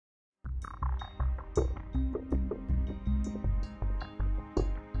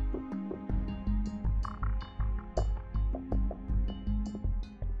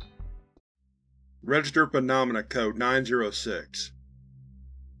Registered Phenomena Code 906.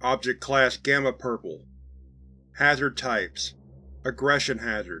 Object Class Gamma Purple. Hazard Types: Aggression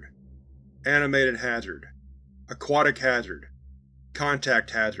Hazard, Animated Hazard, Aquatic Hazard,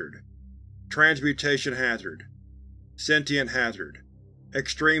 Contact Hazard, Transmutation Hazard, Sentient Hazard,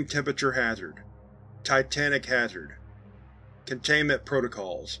 Extreme Temperature Hazard, Titanic Hazard. Containment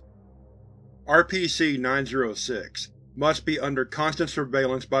Protocols. RPC-906 must be under constant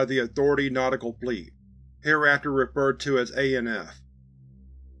surveillance by the Authority Nautical Fleet, hereafter referred to as ANF.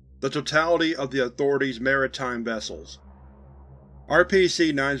 The totality of the Authority's maritime vessels.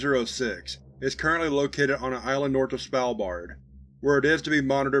 RPC-906 is currently located on an island north of Svalbard, where it is to be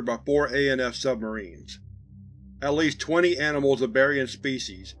monitored by 4 ANF submarines. At least 20 animals of varying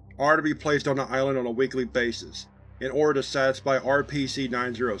species are to be placed on the island on a weekly basis, in order to satisfy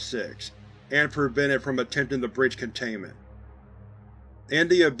RPC-906 and prevent it from attempting to breach containment. In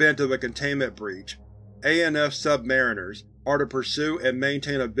the event of a containment breach, ANF submariners are to pursue and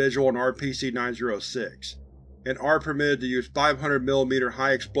maintain a visual on RPC-906, and are permitted to use 500mm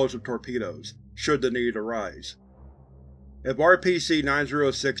high-explosive torpedoes, should the need arise. If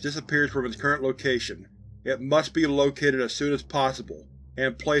RPC-906 disappears from its current location, it must be located as soon as possible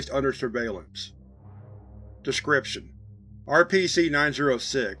and placed under surveillance. Description: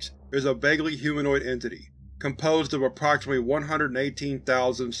 RPC-906 is a vaguely humanoid entity, composed of approximately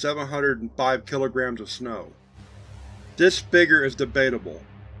 118,705 kilograms of snow. This figure is debatable,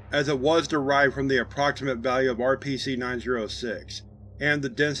 as it was derived from the approximate value of RPC-906 and the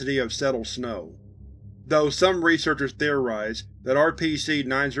density of settled snow, though some researchers theorize that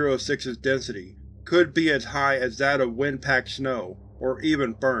RPC-906's density could be as high as that of wind-packed snow or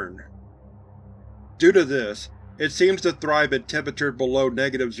even firn. Due to this, it seems to thrive at temperatures below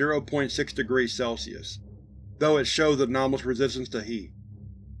 -0.6 degrees Celsius, though it shows anomalous resistance to heat.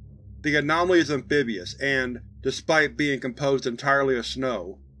 The anomaly is amphibious and, despite being composed entirely of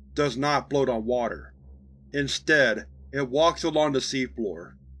snow, does not float on water. Instead, it walks along the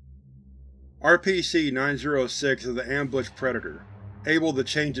seafloor. RPC-906 is an ambush predator, able to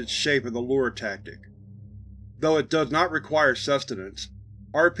change its shape in the lure tactic. Though it does not require sustenance,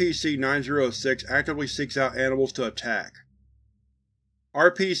 RPC-906 actively seeks out animals to attack.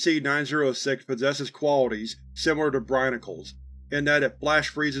 RPC-906 possesses qualities similar to brinicles, in that it flash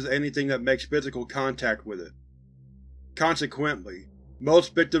freezes anything that makes physical contact with it. Consequently,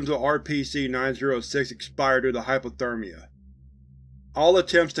 most victims of RPC-906 expire due to hypothermia. All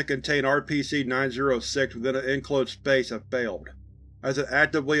attempts to contain RPC-906 within an enclosed space have failed, as it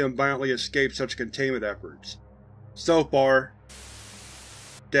actively and violently escapes such containment efforts. So far,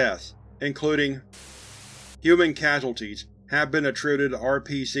 deaths, including human casualties, have been attributed to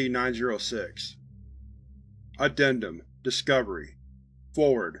RPC-906. Addendum: Discovery.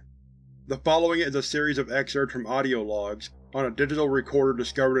 Forward. The following is a series of excerpts from audio logs on a digital recorder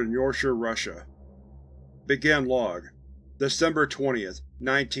discovered in Yorkshire, Russia. Begin log. December 20th,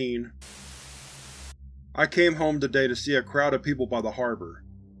 19. I came home today to see a crowd of people by the harbor.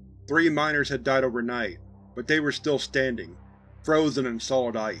 3 miners had died overnight, but they were still standing, frozen in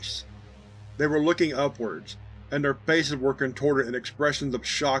solid ice. They were looking upwards, and their faces were contorted in expressions of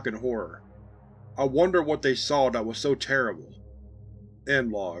shock and horror. I wonder what they saw that was so terrible.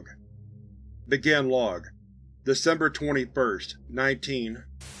 End log. Begin log. December 21st, 19.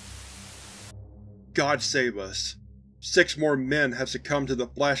 God save us. 6 more men have succumbed to the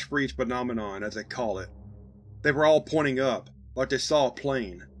flash freeze phenomenon, as they call it. They were all pointing up, like they saw a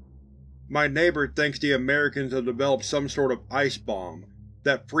plane. My neighbor thinks the Americans have developed some sort of ice bomb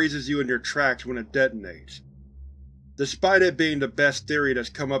that freezes you in your tracks when it detonates. Despite it being the best theory that's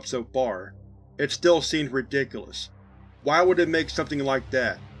come up so far, it still seems ridiculous. Why would they make something like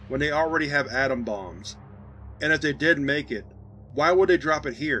that, when they already have atom bombs? And if they did make it, why would they drop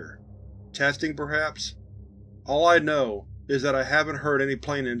it here? Testing, perhaps? All I know is that I haven't heard any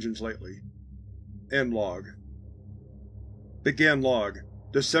plane engines lately. End log. Begin log.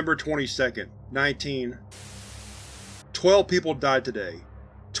 December 22nd, 19. 12 people died today.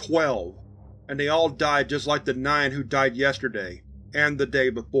 12. And they all died just like the 9 who died yesterday, and the day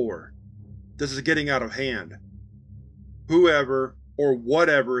before. This is getting out of hand. Whoever, or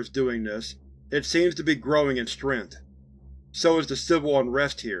whatever is doing this, it seems to be growing in strength. So is the civil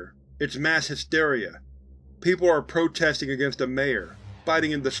unrest here. It's mass hysteria. People are protesting against the mayor,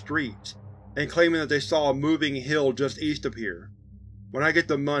 fighting in the streets, and claiming that they saw a moving hill just east of here. When I get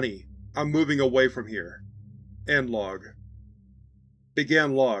the money, I'm moving away from here. End log.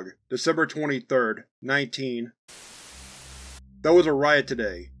 Begin log. December 23rd, 19. There was a riot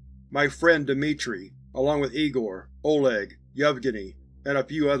today. My friend Dmitri, along with Igor, Oleg, Yevgeny, and a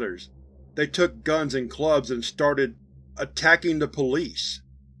few others, They took guns and clubs and started attacking the police.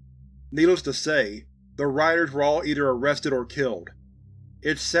 Needless to say, the rioters were all either arrested or killed.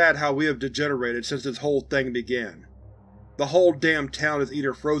 It's sad how we have degenerated since this whole thing began. The whole damn town is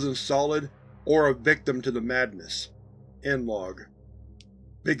either frozen solid or a victim to the madness. End log.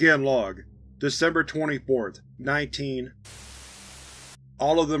 Begin log. December 24th, 19.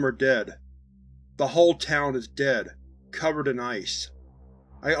 All of them are dead. The whole town is dead, covered in ice.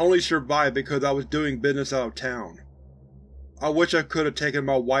 I only survived because I was doing business out of town. I wish I could have taken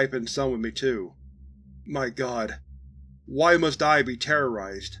my wife and son with me too. My god. Why must I be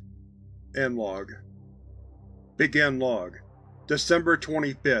terrorized? End log. Begin log. December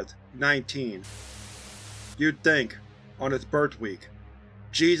 25th, 19. You'd think, on its birth week,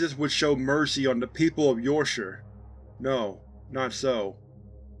 Jesus would show mercy on the people of Yorkshire. No, not so.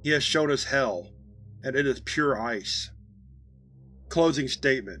 He has shown us hell, and it is pure ice. Closing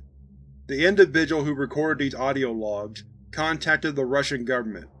statement. The individual who recorded these audio logs contacted the Russian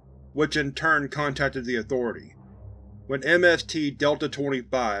government, which in turn contacted the Authority. When MST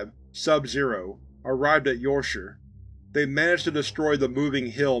Delta-25, Sub-Zero, arrived at Yorkshire, they managed to destroy the moving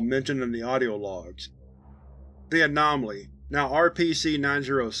hill mentioned in the audio logs. The anomaly, now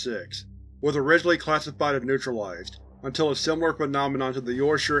RPC-906, was originally classified as neutralized, until a similar phenomenon to the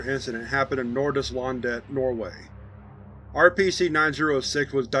Yorkshire incident happened in Nordøstlandet, Norway.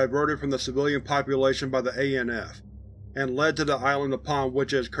 RPC-906 was diverted from the civilian population by the ANF, and led to the island upon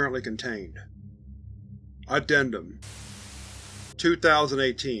which it is currently contained. Addendum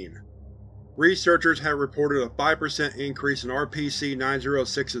 2018. Researchers have reported a 5% increase in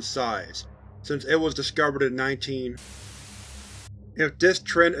RPC-906's size since it was discovered in 19. If this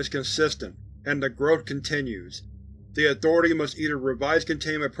trend is consistent, and the growth continues, the Authority must either revise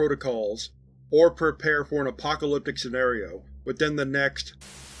containment protocols or prepare for an apocalyptic scenario within the next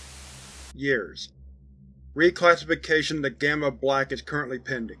years. Reclassification to Gamma Black is currently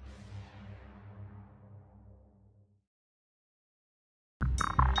pending.